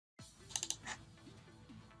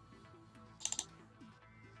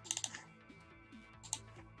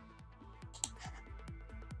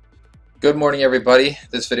Good morning, everybody.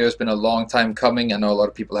 This video has been a long time coming. I know a lot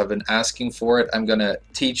of people have been asking for it. I'm going to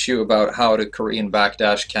teach you about how to Korean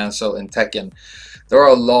backdash cancel in Tekken. There are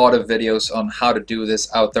a lot of videos on how to do this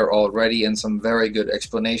out there already and some very good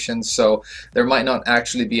explanations, so there might not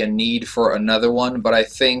actually be a need for another one, but I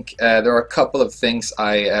think there are a couple of things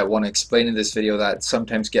I want to explain in this video that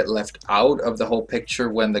sometimes get left out of the whole picture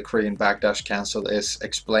when the Korean backdash cancel is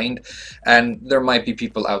explained, and there might be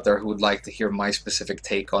people out there who would like to hear my specific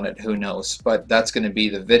take on it, who knows, but that's going to be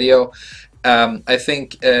the video. I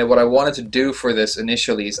think what I wanted to do for this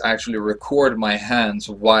initially is actually record my hands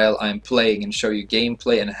while I'm playing and show you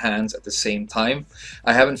gameplay and hands at the same time.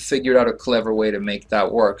 I haven't figured out a clever way to make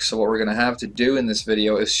that work, so what we're going to have to do in this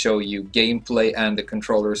video is show you gameplay and the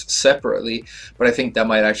controllers separately, but I think that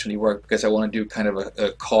might actually work because I want to do kind of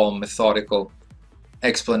a calm, methodical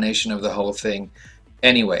explanation of the whole thing.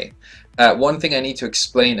 Anyway, one thing I need to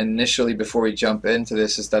explain initially before we jump into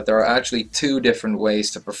this is that there are actually two different ways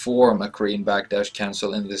to perform a Korean backdash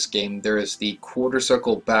cancel in this game. There is the quarter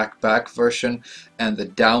circle back version and the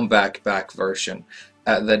down back version.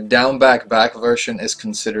 The down back version is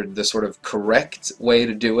considered the sort of correct way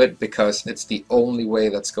to do it because it's the only way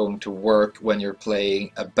that's going to work when you're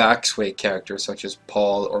playing a backsway character such as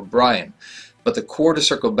Paul or Brian. But the quarter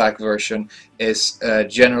circle back version is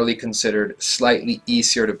generally considered slightly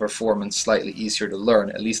easier to perform and slightly easier to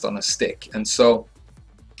learn, at least on a stick. And so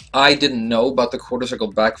I didn't know about the quarter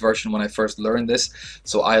circle back version when I first learned this,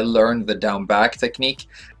 so I learned the down back technique,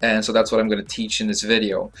 and so that's what I'm going to teach in this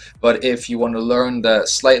video. But if you want to learn the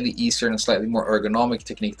slightly easier and slightly more ergonomic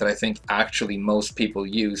technique that I think actually most people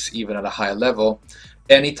use even at a high level,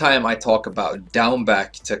 anytime I talk about down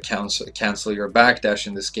back to cancel your backdash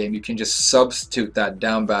in this game, you can just substitute that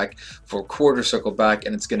down back for quarter circle back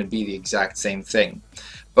and it's going to be the exact same thing.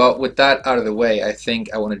 But with that out of the way, I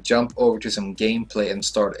think I want to jump over to some gameplay and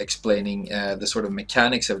start explaining the sort of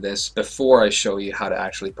mechanics of this before I show you how to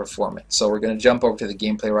actually perform it. So we're going to jump over to the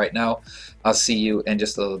gameplay right now. I'll see you in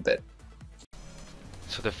just a little bit.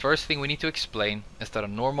 So the first thing we need to explain is that a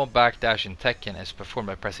normal backdash in Tekken is performed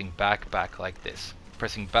by pressing back like this.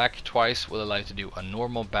 Pressing back twice will allow you to do a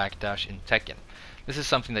normal backdash in Tekken. This is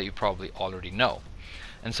something that you probably already know.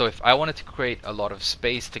 And so if I wanted to create a lot of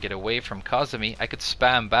space to get away from Kazumi, I could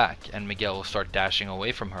spam back and Miguel will start dashing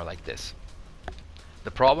away from her like this.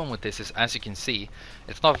 The problem with this is, as you can see,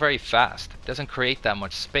 it's not very fast. It doesn't create that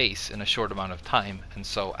much space in a short amount of time, and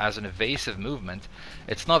so as an evasive movement,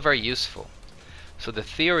 it's not very useful. So the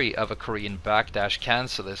theory of a Korean backdash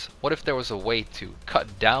cancel is, what if there was a way to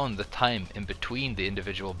cut down the time in between the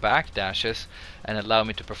individual backdashes and allow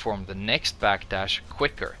me to perform the next backdash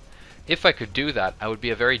quicker? If I could do that, I would be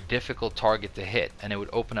a very difficult target to hit, and it would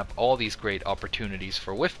open up all these great opportunities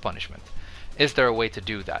for whiff punishment. Is there a way to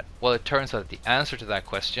do that? Well, it turns out the answer to that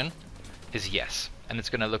question is yes, and it's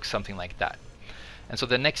going to look something like that. And so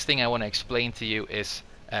the next thing I want to explain to you is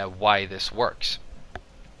why this works.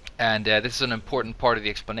 And this is an important part of the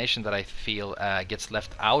explanation that I feel gets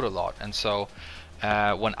left out a lot. And so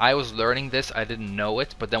when I was learning this, I didn't know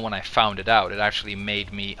it, but then when I found it out, it actually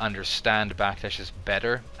made me understand backdashes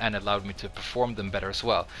better and allowed me to perform them better as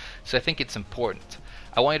well. So I think it's important.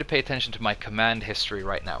 I want you to pay attention to my command history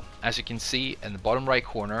right now. As you can see in the bottom right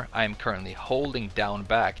corner, I am currently holding down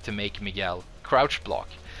back to make Miguel crouch block.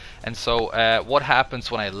 And so what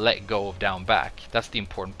happens when I let go of down back? That's the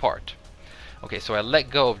important part. Okay, so I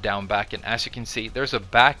let go of down back, and as you can see, there's a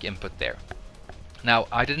back input there. Now,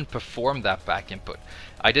 I didn't perform that back input.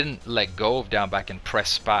 I didn't let go of down back and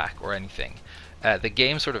press back or anything. The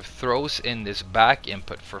game sort of throws in this back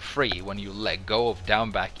input for free when you let go of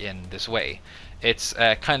down back in this way. It's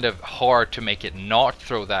kind of hard to make it not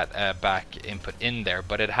throw that back input in there,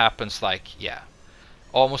 but it happens like, yeah,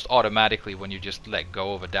 almost automatically when you just let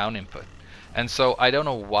go of a down input. And so I don't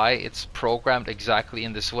know why it's programmed exactly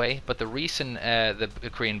in this way, but the reason the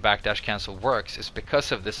Korean backdash cancel works is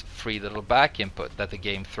because of this free little back input that the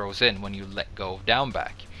game throws in when you let go of down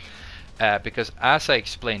back. Because as I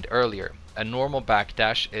explained earlier, a normal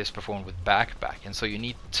backdash is performed with back, and so you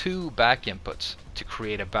need two back inputs to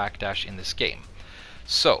create a backdash in this game.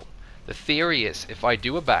 So the theory is, if I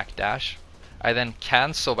do a backdash, I then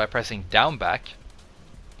cancel by pressing down back,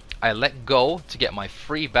 I let go to get my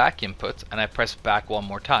free back input, and I press back one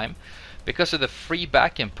more time. Because of the free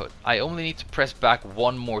back input, I only need to press back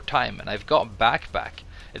one more time, and I've got back.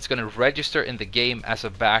 It's going to register in the game as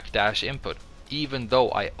a backdash input, even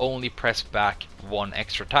though I only press back one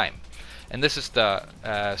extra time. And this is the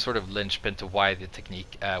sort of linchpin to why the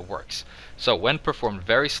technique works. So when performed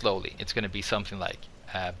very slowly, it's going to be something like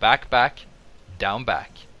back, down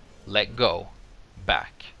back, let go,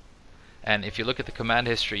 back. And if you look at the command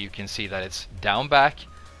history, you can see that it's down back,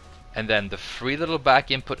 and then the free little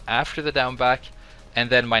back input after the down back, and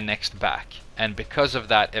then my next back. And because of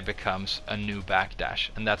that, it becomes a new backdash,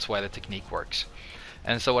 and that's why the technique works.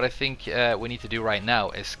 And so what I think we need to do right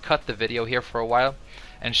now is cut the video here for a while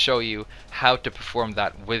and show you how to perform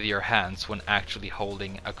that with your hands when actually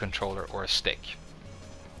holding a controller or a stick.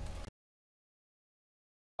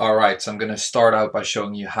 Alright, so I'm going to start out by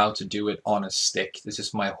showing you how to do it on a stick. This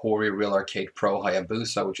is my Hori Real Arcade Pro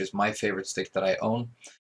Hayabusa, which is my favorite stick that I own.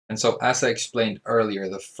 And so, as I explained earlier,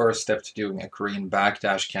 the first step to doing a Korean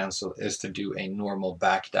backdash cancel is to do a normal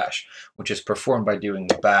backdash, which is performed by doing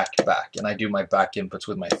back, back. And I do my back inputs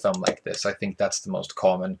with my thumb like this. I think that's the most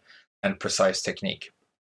common and precise technique.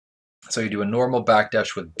 So you do a normal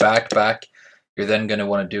backdash with back, back. You're then going to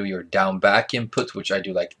want to do your down back input, which I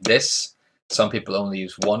do like this. Some people only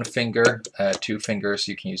use one finger, 2 fingers,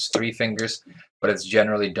 you can use 3 fingers, but it's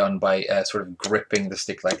generally done by sort of gripping the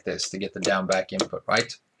stick like this to get the down back input,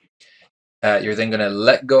 right? You're then going to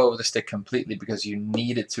let go of the stick completely because you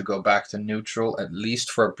need it to go back to neutral at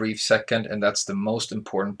least for a brief second, and that's the most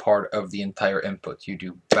important part of the entire input. You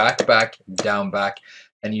do back, back, down, back,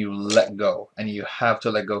 and you let go, and you have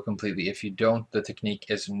to let go completely. If you don't, the technique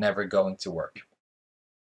is never going to work.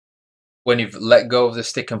 When you've let go of the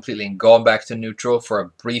stick completely and gone back to neutral for a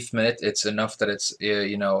brief minute, it's enough that it's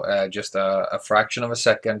just a fraction of a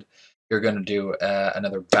second. You're going to do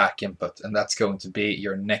another back input, and that's going to be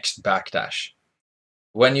your next backdash.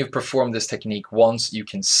 When you've performed this technique once, you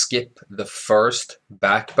can skip the first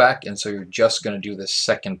back, and so you're just going to do the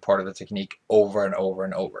second part of the technique over and over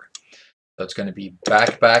and over. So it's going to be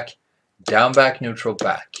back, down back, neutral,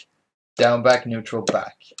 back, down back, neutral,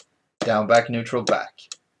 back, down back, neutral, back.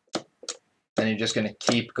 And you're just going to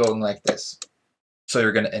keep going like this. So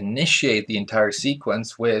you're going to initiate the entire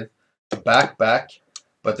sequence with back,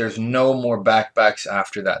 but there's no more back-backs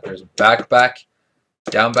after that. There's back,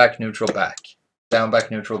 down back, neutral, back, down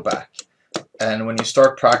back, neutral, back. And when you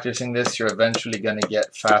start practicing this, you're eventually going to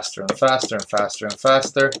get faster and faster and faster and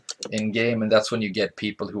faster in game, and that's when you get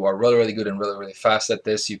people who are really, really good and really, really fast at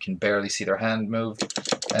this. You can barely see their hand move,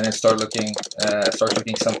 and it starts looking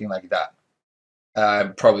something like that. I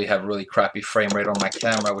probably have really crappy frame rate on my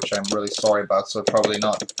camera, which I'm really sorry about, so it's probably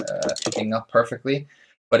not picking up perfectly.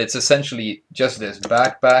 But it's essentially just this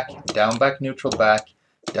back, down back, neutral, back,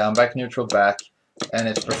 down back, neutral, back, and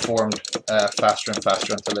it's performed faster and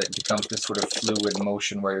faster until it becomes this sort of fluid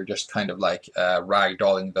motion where you're just kind of like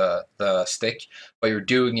ragdolling the stick, but you're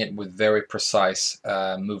doing it with very precise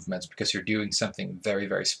movements because you're doing something very,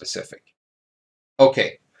 very specific.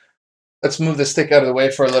 Okay, let's move the stick out of the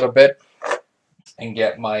way for a little bit and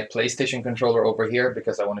get my PlayStation controller over here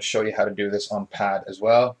because I want to show you how to do this on pad as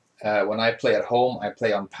well. When I play at home, I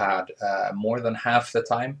play on pad more than half the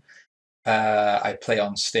time. I play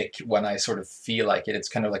on stick when I sort of feel like it. It's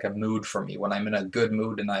kind of like a mood for me. When I'm in a good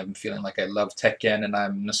mood and I'm feeling like I love Tekken and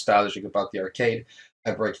I'm nostalgic about the arcade,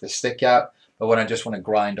 I break the stick out. But when I just want to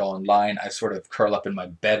grind online, I sort of curl up in my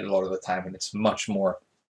bed a lot of the time, and it's much more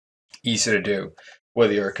easy to do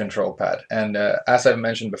with your control pad. And as I've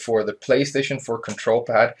mentioned before, the PlayStation 4 control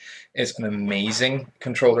pad is an amazing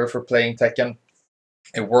controller for playing Tekken.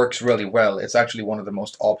 It works really well. It's actually one of the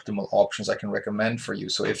most optimal options I can recommend for you.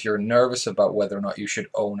 So if you're nervous about whether or not you should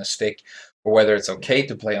own a stick or whether it's okay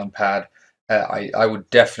to play on pad, I would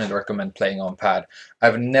definitely recommend playing on pad.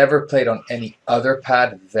 I've never played on any other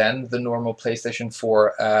pad than the normal PlayStation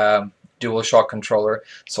 4 DualShock controller,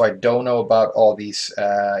 so I don't know about all these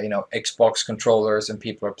Xbox controllers and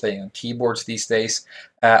people are playing on keyboards these days.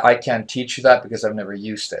 I can't teach you that because I've never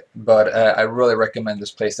used it, but I really recommend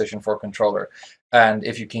this PlayStation 4 controller. And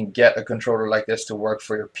if you can get a controller like this to work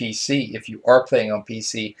for your PC, if you are playing on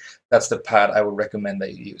PC, that's the pad I would recommend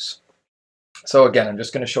that you use. So again, I'm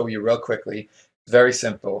just going to show you real quickly. Very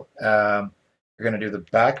simple. You're going to do the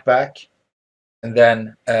back, and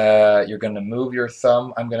then you're going to move your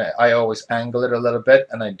thumb. I always angle it a little bit,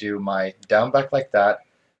 and I do my down back like that.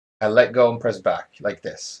 I let go and press back like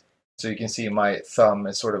this. So you can see my thumb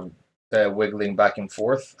is sort of wiggling back and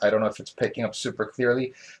forth. I don't know if it's picking up super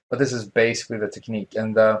clearly, but this is basically the technique.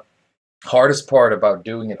 And the hardest part about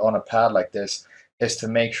doing it on a pad like this is to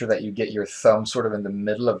make sure that you get your thumb sort of in the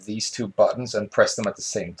middle of these two buttons and press them at the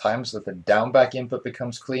same time so that the down back input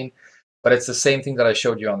becomes clean. But it's the same thing that I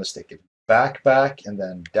showed you on the stick. Back, and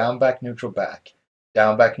then down back, neutral, back,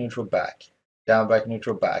 down back, neutral, back, down back,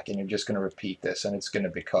 neutral, back, and you're just going to repeat this, and it's going to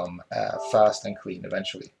become fast and clean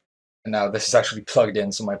eventually. And now this is actually plugged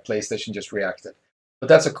in, so my PlayStation just reacted. But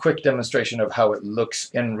that's a quick demonstration of how it looks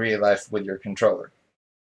in real life with your controller.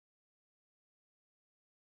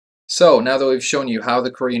 So now that we've shown you how the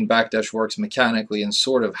Korean backdash works mechanically and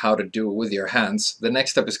sort of how to do it with your hands, the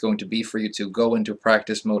next step is going to be for you to go into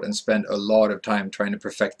practice mode and spend a lot of time trying to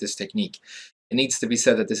perfect this technique. It needs to be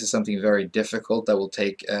said that this is something very difficult that will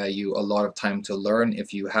take you a lot of time to learn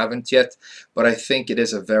if you haven't yet, but I think it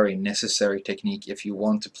is a very necessary technique if you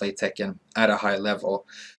want to play Tekken at a high level.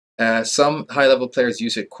 Some high-level players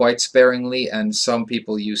use it quite sparingly, and some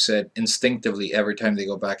people use it instinctively every time they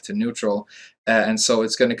go back to neutral. And so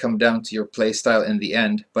it's going to come down to your playstyle in the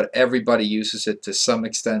end, but everybody uses it to some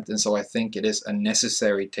extent, and so I think it is a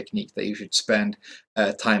necessary technique that you should spend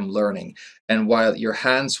time learning. And while your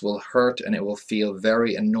hands will hurt and it will feel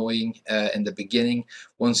very annoying in the beginning,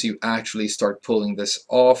 once you actually start pulling this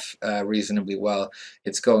off reasonably well,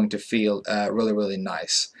 it's going to feel really, really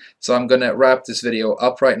nice. So I'm going to wrap this video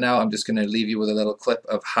up right now. I'm just going to leave you with a little clip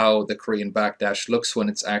of how the Korean backdash looks when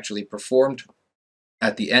it's actually performed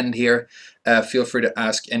at the end here. Feel free to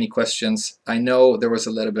ask any questions. I know there was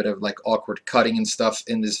a little bit of like awkward cutting and stuff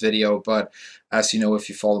in this video, but as you know, if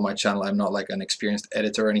you follow my channel, I'm not like an experienced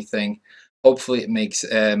editor or anything. Hopefully it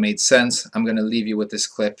made sense. I'm going to leave you with this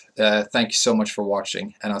clip. Thank you so much for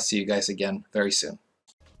watching, and I'll see you guys again very soon.